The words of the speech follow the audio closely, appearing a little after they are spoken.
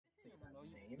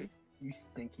You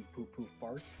stinky poo-poo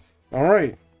fart.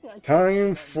 Alright. I can't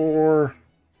Time say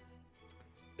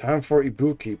that. for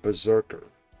Ibuki Berserker.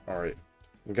 Alright.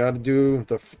 We gotta do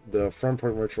the front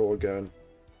point ritual again.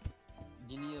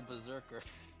 You need a berserker.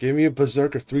 Give me a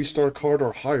Berserker 3-star card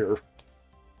or higher.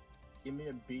 Give me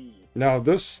a B. Now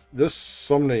this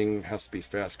summoning has to be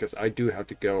fast because I do have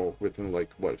to go within like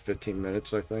what 15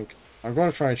 minutes I think. I'm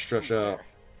going to try and stretch out.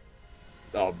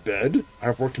 Bed. I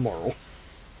have work tomorrow.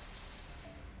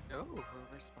 Oh, we're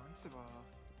responsible.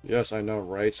 Yes, I know,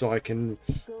 right? So I can.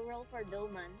 Go roll for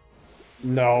Doman.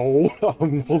 No,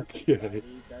 I'm okay.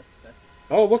 That's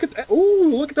Oh, look at that! Oh,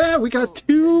 look at that! We got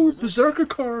 2 Berserker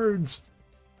cards.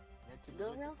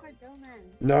 Go roll for Doman.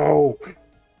 No,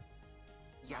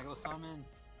 Yeah, go summon.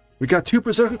 we got 2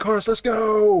 Berserker cards. Let's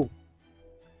go.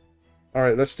 All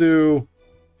right, let's do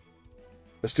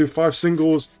 5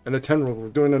 singles and a 10 roll. We're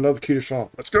doing another key to Sean.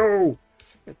 Let's go.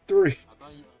 3. I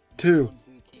thought you 2.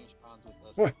 wanted to change pounds with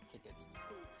us What? tickets.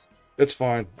 It's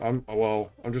fine. I'm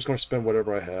just gonna spend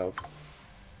whatever I have.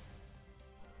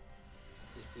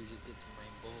 This dude just gets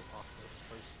rainbow off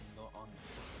the first single on.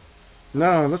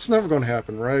 No, that's never gonna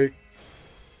happen, right?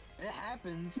 It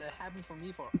happens. It happened for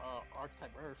me for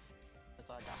Archetype Earth. That's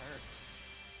how I got hurt.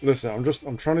 Listen,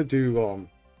 I'm trying to do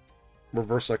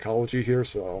reverse psychology here,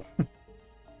 so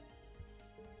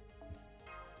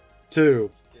 2.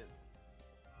 Skip.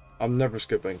 I'm never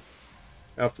skipping.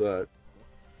 After that.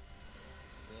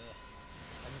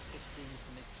 I just skip things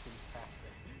to make things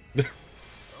faster.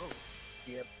 Oh,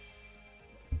 Yep.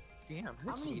 Damn,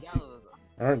 how many gallows?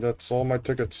 Alright, that's all my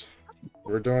tickets.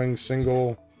 We're doing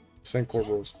single core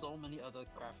rules. So many other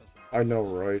graphics. I know,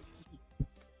 right?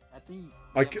 I think.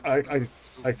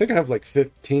 I think I have like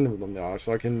 15 of them now,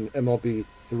 so I can MLB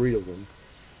 3 of them.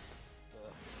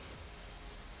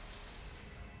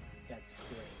 That's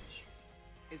cringe.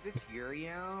 is this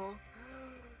Uriel?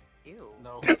 Ew.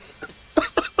 No.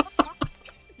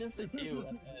 Just a ew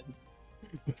at the end.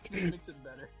 Just makes it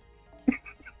better.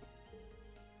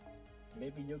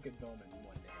 Maybe you'll get Doman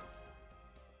one day.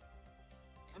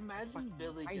 Imagine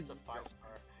Billy gets a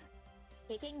 5-star.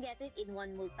 He can get it in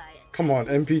one multi. Come on,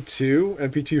 MP2?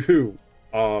 MP2 who?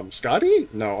 Scotty?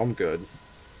 No, I'm good.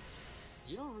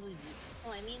 You don't really need.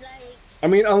 Oh, I mean like. I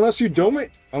mean, unless you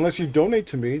donate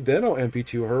to me, then I'll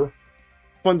MP2 her.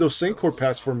 Fund those sync core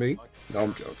pass for me. No,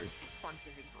 I'm joking. Sponsor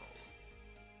his roles.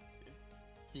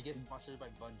 He gets sponsored by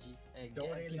Bungie and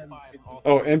Donate get him MP5 50. off.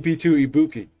 Oh, MP2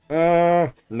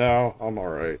 Ibuki. No, I'm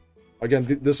alright.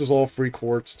 Again, this is all free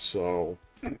quartz, so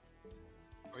Are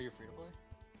you free to play?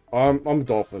 I'm a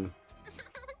dolphin.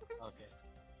 Okay.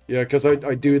 Yeah, because I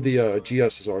do the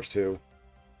GSSRs too.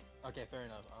 Okay, fair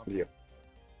enough. Yeah.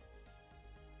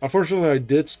 Unfortunately, I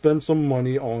did spend some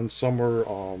money on Summer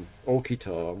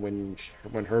Okita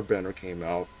when her banner came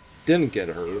out. Didn't get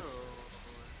her.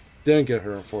 Didn't get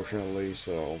her, unfortunately,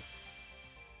 so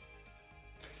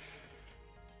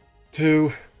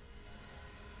 2.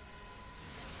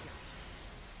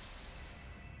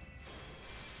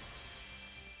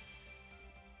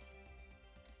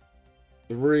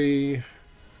 3.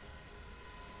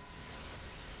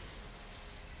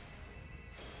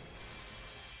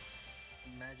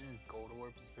 Imagine his Gold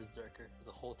Orb is Berserker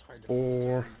the whole time.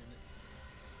 4.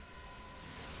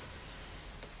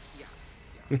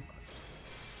 Yeah.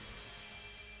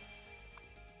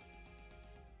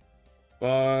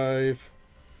 5.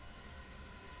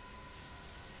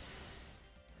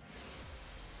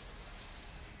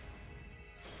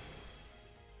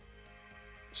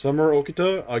 'Summer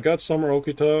Okita? I got Summer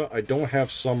Okita. I don't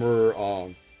have Summer,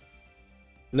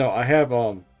 No, I have,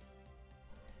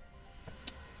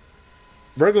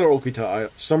 regular Okita.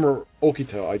 Summer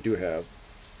Okita I do have.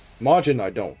 Majin I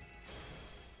don't.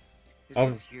 Is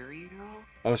Um, this Uriel?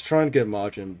 I was trying to get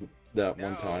Majin that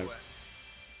one time.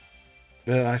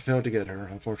 But I failed to get her,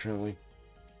 unfortunately.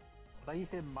 I thought you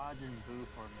said Majin Buu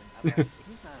for a minute. I'm like,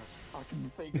 he's not a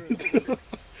fucking faker.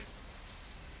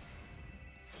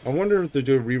 I wonder if they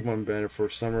do a rerun banner for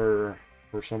Summer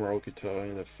Okita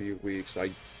in a few weeks.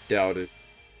 I doubt it.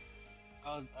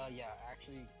 Yeah,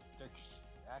 actually,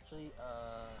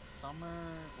 summer,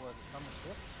 was it summer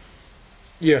 6?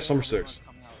 Yeah, Summer 6.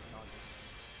 Coming out in August.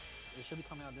 It should be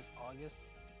coming out this August,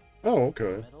 Oh,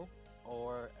 okay. middle,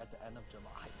 or at the end of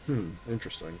July.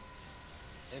 Interesting.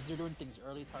 If they're doing things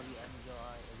early, probably end of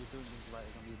July. If they're doing things right,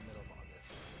 it's gonna be the middle of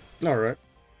August. Alright.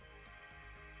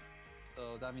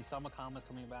 So that means Summer Kama's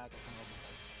coming back, or Summer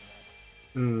Okita's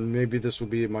coming back. Maybe this will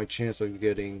be my chance of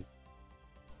getting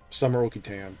Summer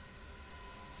Okitan.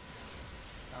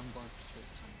 I'm going for straight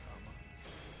for Summer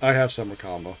Kama. I have Summer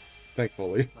Kama,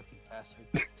 thankfully. Lucky bastard.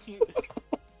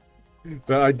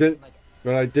 But I did. Like,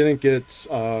 But I didn't get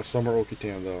Summer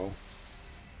Okitan though.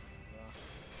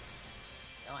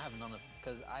 I don't have none of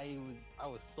because I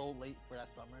was so late for that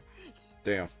summer.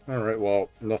 Damn. Alright, well,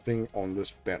 nothing on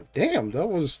this banner. Damn, that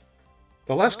was...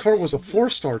 The last card was a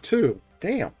 4-star too.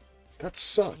 Damn. That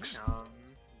sucks.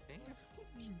 Damn.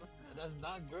 That's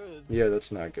not good. Yeah,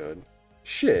 that's not good.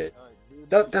 Shit. Alright,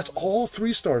 dude, That's all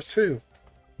 3 stars too.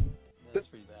 That's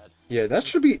pretty bad. Yeah, that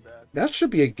should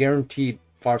be a guaranteed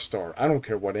 5-star. I don't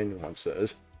care what anyone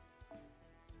says.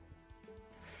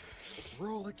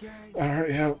 Roll again.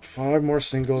 Alright, yeah, 5 more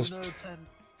singles. Another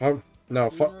 5 no,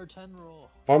 5, another 10 roll.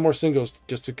 5 more singles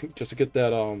just to get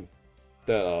that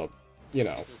you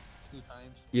know. Just 2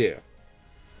 times. Yeah.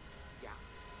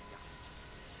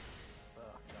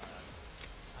 Oh god.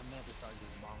 I meant to start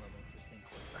doing long limit for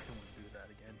single. I don't want to do that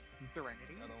again.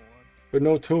 Serenity. I don't want. But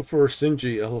no tofu or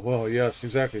Shinji, lol. Yes,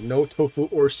 exactly. No tofu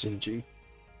or Shinji.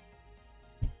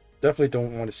 Definitely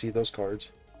don't want to see those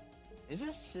cards. Is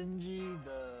this Shinji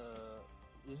the?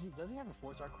 Does he have a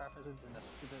 4-star craft resistance in that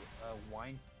stupid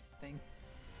wine thing?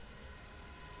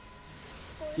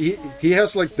 He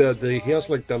has like he has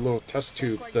like that little test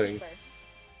tube thing.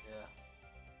 Yeah.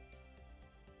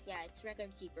 Yeah, it's record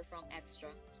keeper from Extra.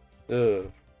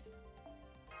 Ugh.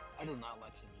 I do not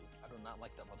like Shinji. I do not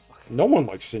like that motherfucker. No one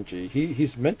likes Shinji.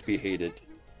 He's meant to be hated.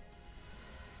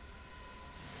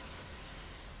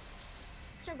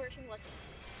 Extra version was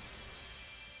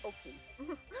okay.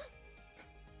 Congratulations.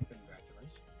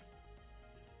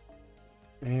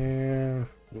 And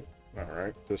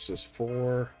alright, this is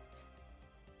 4.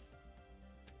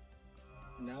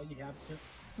 Now you have to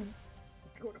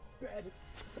go to bed.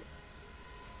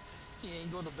 He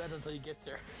ain't going to bed until he gets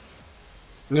there.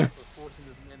 Yeah. We're forcing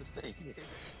this man to stay here.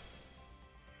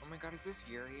 Oh my god, is this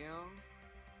Uriel?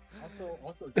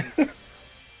 Also,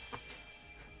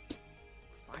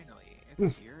 Finally,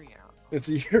 it's Uriel. It's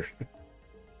a year.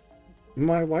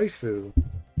 My waifu.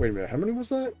 Wait a minute, how many was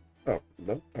that? Oh,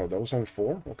 that was only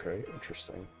 4? Okay,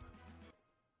 interesting.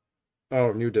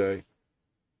 Oh, New Day.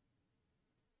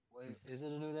 Wait, is it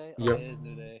a new day? Yep. Oh, it is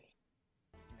new day.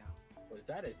 No. was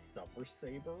that a Summer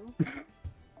Saber?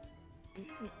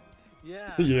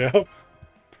 Yeah. Yeah.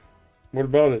 What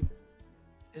about it?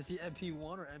 Is he MP1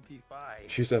 or MP5?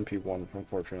 She's MP1,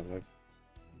 unfortunately.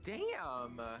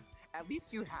 Damn! At least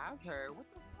you have her. What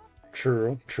the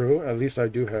fuck? True. At least I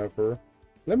do have her.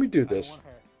 Let me do I this. want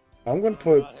her. I'm gonna I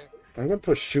put want her. I'm gonna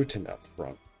put shoot in that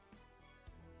front.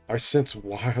 I sense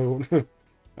wild.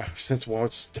 I sense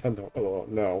wild stand. Oh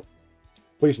no!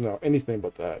 Please no, anything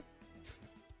but that.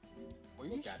 Were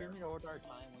you Look at her. streaming all our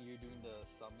time when you're doing the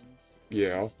summons?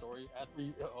 Yeah. The story after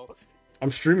you.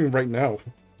 I'm streaming right now.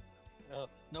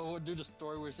 No, we'll do the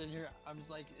story. We're sitting here. I'm just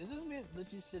like, is this man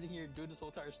literally sitting here doing this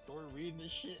whole entire story, reading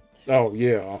this shit? Oh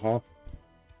yeah,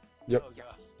 Yep. Oh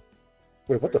gosh.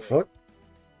 Wait, what the fuck?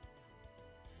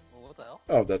 Well, what the hell?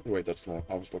 Oh, that's the one.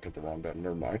 I was looking at the wrong button.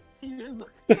 Never mind. There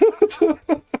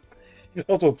I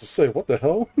was about to say, what the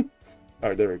hell? All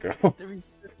right, there we go. is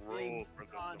this thing Roll for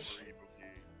the on. Summer Ibuki.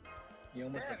 You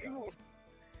almost There, forgot.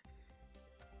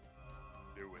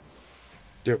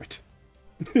 Do it.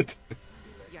 Do it.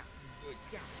 Yeah.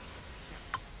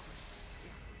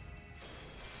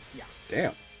 Yeah.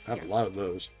 Damn, I have a lot of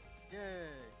those. Yay.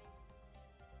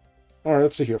 All right,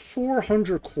 let's see here.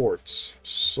 400 quartz.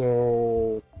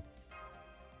 So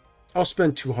I'll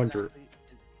spend 200. Exactly.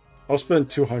 I'll spend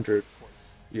 200. Of course.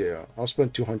 Yeah, I'll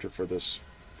spend 200 for this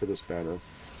banner.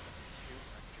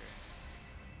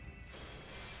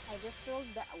 I just rolled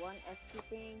that one SQ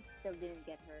thing, still didn't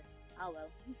get her. Oh well.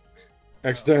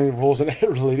 Accidentally rolls an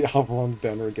related Avalon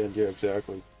banner again. Yeah,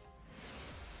 exactly.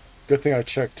 Good thing I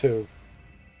checked too.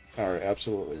 All right,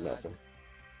 absolutely nothing.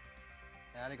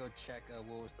 I had to go check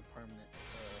what was the permanent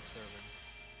servants.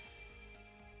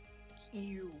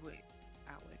 Ew,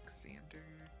 Alexander.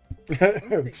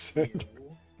 Don't say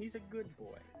ew. He's a good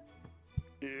boy.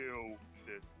 Ew,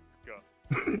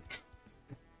 disgusting.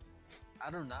 I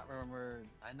do not remember.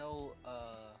 I know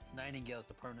Nightingale's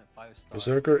the permanent 5-star.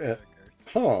 Berserker.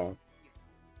 Huh.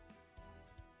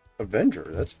 Avenger.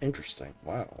 That's interesting.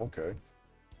 Wow. Okay.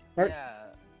 Right.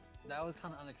 Yeah, that was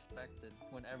kind of unexpected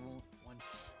when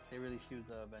they released she was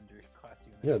a Avenger class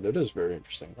unit. Yeah, that is very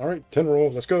interesting. All right, 10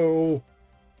 rolls. Let's go.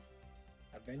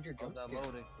 Avenger jump that scare.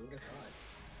 loading. Who would've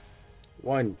thought?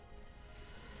 1.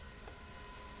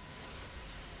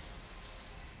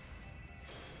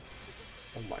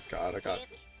 Oh my god,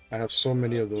 I have so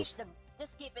many of those.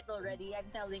 Just skip it already, I'm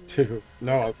telling you. 2.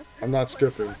 No, I'm not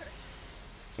skipping.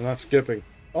 I'm not skipping.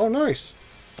 Oh, nice.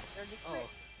 They're just Oh.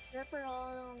 they're for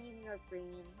all in your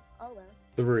brain. Oh well.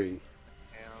 3.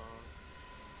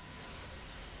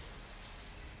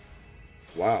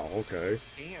 Wow, okay.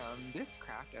 Damn, this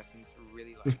craft essence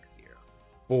really likes you.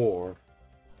 4.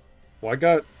 Well, I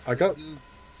Dude,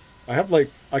 have like,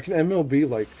 I can MLB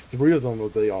like 3 of them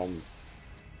with the, I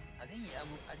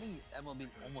think MLB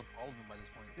almost all of them by this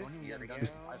point. Is The this only one we haven't done Uriel? is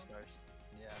 5 stars.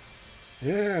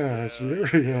 yeah, it's Yeah,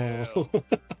 Uriel.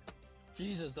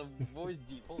 Jesus, the voice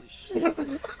deep. Holy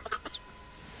shit.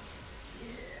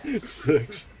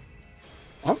 6.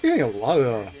 I'm getting a lot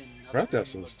of, Getting craft nothing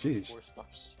essence, but those jeez. 4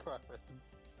 stars craft essence.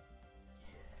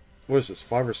 What is this,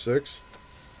 5 or 6?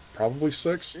 Probably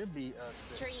 6? Should be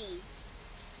 6. 3.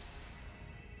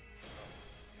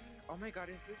 Oh my god,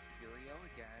 is this Uriel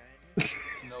again?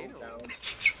 No. Ew.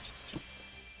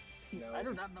 No. I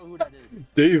do not know who that is.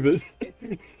 David.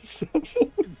 This is the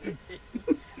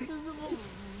most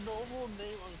normal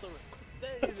name on server.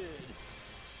 David.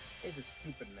 He's a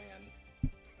stupid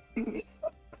man.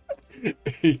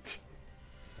 8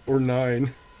 or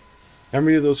 9. How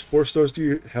many of those 4 stars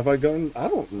have I gotten? I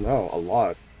don't know. A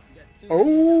lot. You got 2.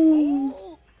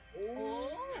 Oh!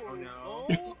 Oh no.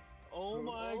 Oh, oh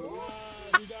my god.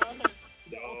 You got it.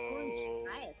 No.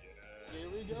 Nice. Here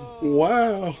we go.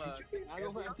 Wow. I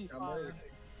go for MP5.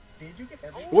 Did you get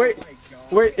every? Wait, Oh my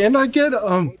god. Wait, and I get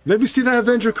let me see that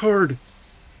Avenger card.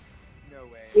 No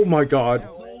way. Oh my god.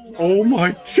 Oh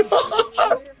my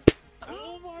god.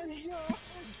 Oh my god.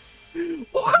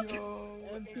 What? Yo,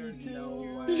 MP2. No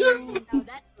way. Now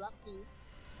that's lucky.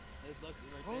 It's lucky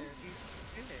right Holy there.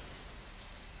 shit.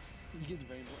 He gets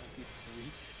Rainbow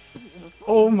MP3.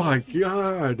 Oh my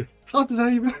god. How did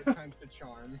I even 4 times the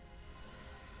charm.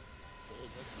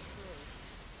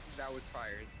 That was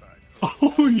fire as fuck.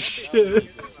 Holy shit.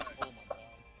 Oh my god.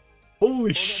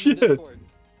 Holy shit.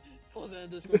 Post that in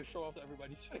Discord, show off to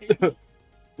everybody's face.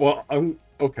 Well, I'm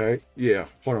okay. Yeah,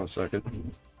 hold on a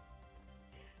second.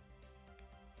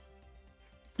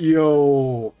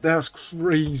 Yo, that's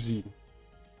crazy.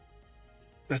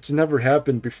 That's never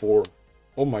happened before.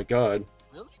 Oh my god.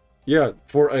 Really? Yeah,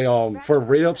 for a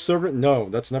rate up servant, no,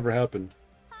 that's never happened.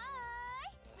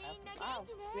 Wow.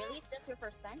 Really? It's just your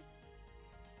first time?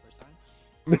 First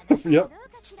time? Yep,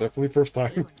 it's definitely first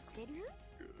time. Good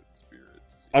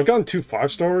spirits. I've gotten 2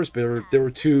 5-stars, but there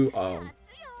were 2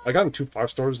 I gotten 2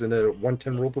 5-stars in a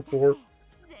 110 roll before,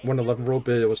 111 roll,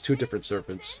 but it was 2 different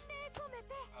servants.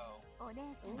 Oh.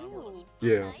 Ooh.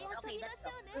 Yeah. Okay, that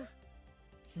sucks.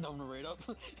 No, no, right up.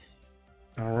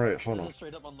 All right, hold This on. is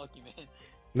straight up unlucky, man.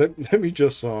 Let me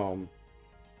just Half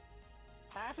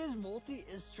his multi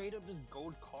is straight up just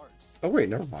gold cards. Oh wait,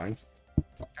 never mind.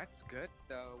 That's good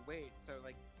though. Wait, so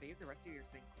like save the rest of your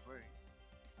sync coins.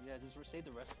 Yeah, just save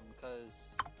the rest of them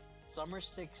because Summer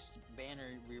 6 banner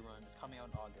rerun is coming out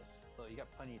in August, so you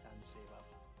got plenty of time to save up.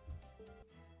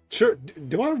 Sure.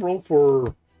 Do I roll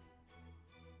for?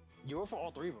 You were for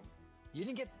all 3 of them. You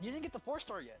didn't get the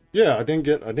 4-star yet. Yeah, I didn't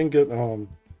get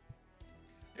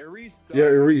Ares sucks, Yeah,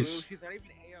 Ares. Bro, she's not even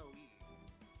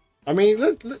AoE. I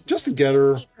mean, just to get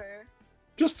her, Keep her.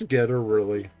 just to get her,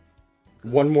 really.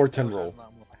 One more 10 4-star's roll.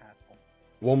 not more of a hassle.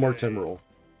 One more 10 roll.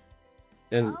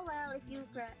 And Oh well, if you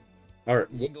crack. all right,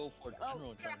 You can go for Oh, 10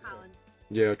 roll it's your challenge, account.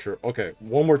 yeah, true. Okay,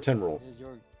 one more 10 roll, Here's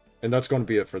your. and that's going to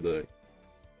be it for the day. I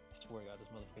swear to God, this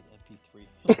motherfucker's MP3.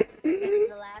 That's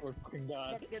the last. Swear to fucking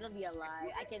God. That's gonna be a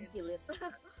lie. I can feel it.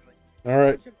 All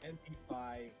right. Should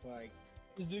MP5 like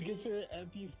This dude gets her an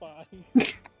MP5.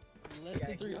 Less yeah,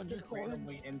 than 300 coins.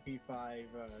 randomly MP5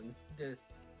 just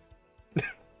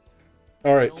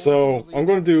All right, No so one I'm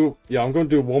going to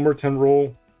do one more 10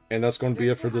 roll, and that's going to be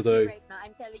it for the day. Right now,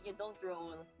 I'm telling you, don't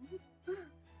roll.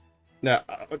 Now,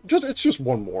 it's just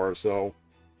one more, so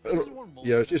Just one more.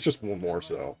 yeah, it's just one more,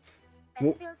 so That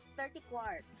Well- feels 30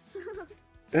 quarts.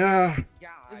 yeah. Yeah,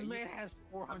 This you man can- has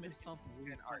 400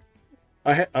 something. an art.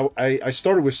 I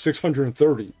started with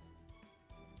 630.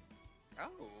 Oh.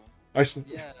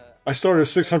 Yeah. I started with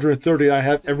 630. I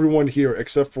have everyone here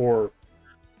except for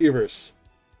Iris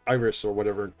or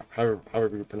whatever,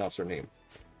 however you pronounce her name.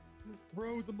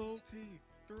 Throw the multi.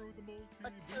 Throw the multi.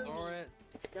 But soon, Alright.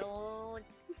 don't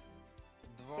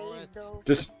Alright. save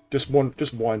those. Just one.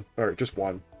 All right, just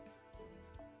one.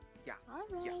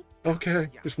 Alright. Okay,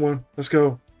 Yeah. just one. Let's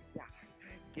go. Yeah.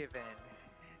 Given.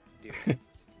 Dude.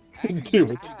 Actually, Do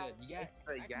you're it. pretty good. You guys,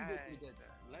 So, actually yeah. pretty good.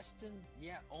 Less than,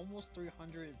 almost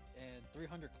 300 and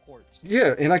 300 quarts.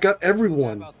 Yeah, and I got You got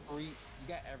everyone. about 3. You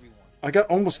got everyone. I got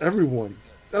almost everyone.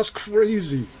 That's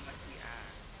crazy. Lucky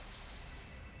ass.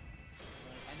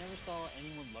 Like, I never saw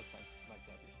anyone look like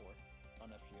that before on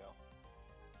FGO.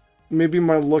 Maybe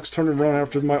my luck's turning around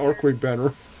after my Arcway banner.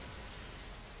 So,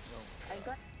 I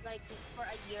got like for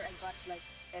a year. I got like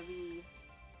every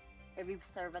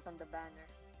servant on the banner.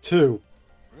 2.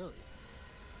 really?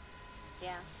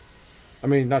 Yeah. I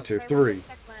mean, not 2, If I will 3. just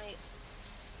check my...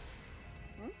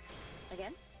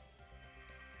 Again?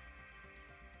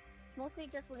 Mostly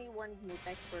just only one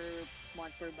mutex per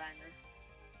month per banner.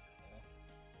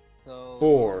 So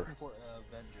 4. looking for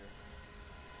Avenger.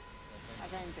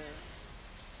 Avenger.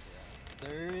 Yeah.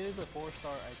 There is a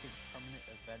 4-star, I think, permanent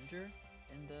Avenger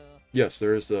in the. Yes,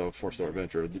 there is a 4-star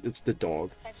adventure. It's the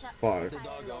dog. Headshot. 5. The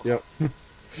doggo. Yep.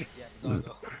 Yeah, the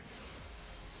doggo.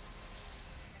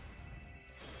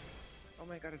 Oh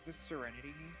my god, is this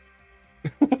Serenity?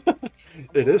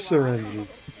 It is Serenity.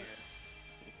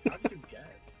 How did you guess?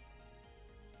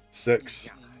 6.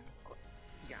 Yeah.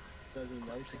 Yeah. Doesn't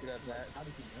know. She's good at that. How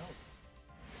did you know?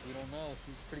 We don't know.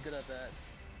 She's pretty good at that.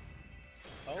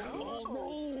 Oh, Oh.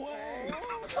 no way!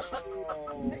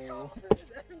 Oh.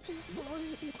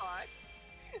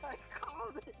 I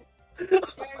called it! You're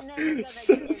never gonna get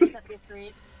in at this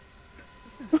rate.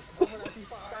 I just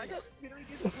literally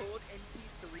just pulled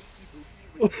NP3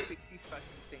 Ibuki with 60 special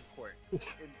distinct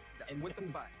quirks. And what the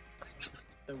fuck?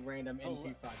 The random Oh,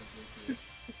 NP5 of this.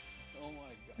 Oh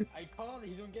my god. I called it.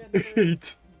 He's gonna get another.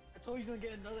 8. I told you he's gonna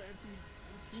get another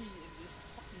MVP in this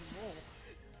fucking role.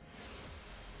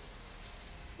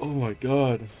 Oh my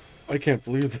god. I can't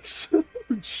believe this.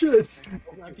 Shit.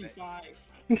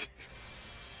 MP5.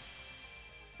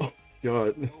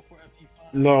 God. Go for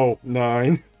MP5. No,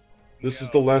 9. This is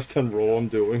the last 10 roll I'm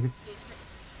doing.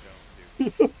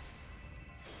 Don't do it.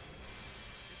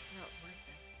 It's not worth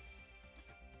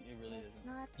it. It really It's isn't.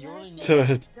 not You worth only it. need-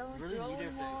 Ted. Don't really roll need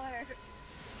it. more.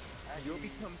 You'll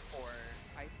become 4.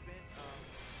 I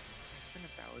spent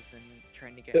 1,000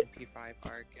 trying to get NP5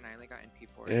 arc, and I only got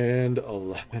NP4. And Oh my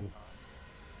 11. god.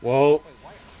 Well, Wait,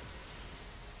 why?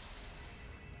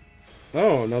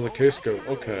 oh, another case go.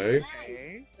 Okay.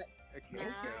 Okay. Okay.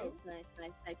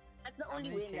 Nice. That's the How only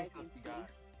many win that I can cases you see. got?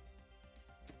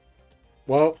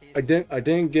 Well, I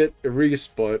didn't get Iris,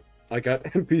 but I got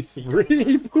MP3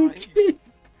 Ibuki.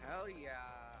 Hell yeah.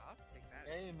 I'll take that.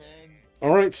 Hey man.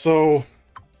 Alright, so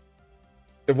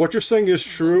if what you're saying is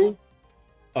true,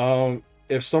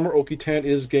 if Summer Okitan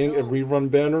is getting a rerun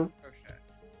banner, Oh shit.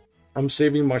 I'm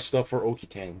saving my stuff for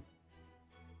Okitan.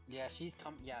 Yeah, she's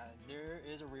come. Yeah, there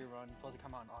is a rerun supposed to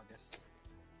come out in August.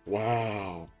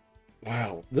 Wow.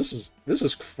 Wow. This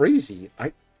is crazy.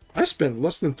 I spent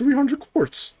less than 300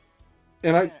 quartz.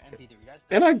 And Yeah, MP3.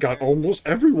 That's I got very almost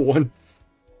everyone.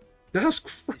 That's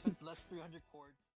big. crazy. Less 300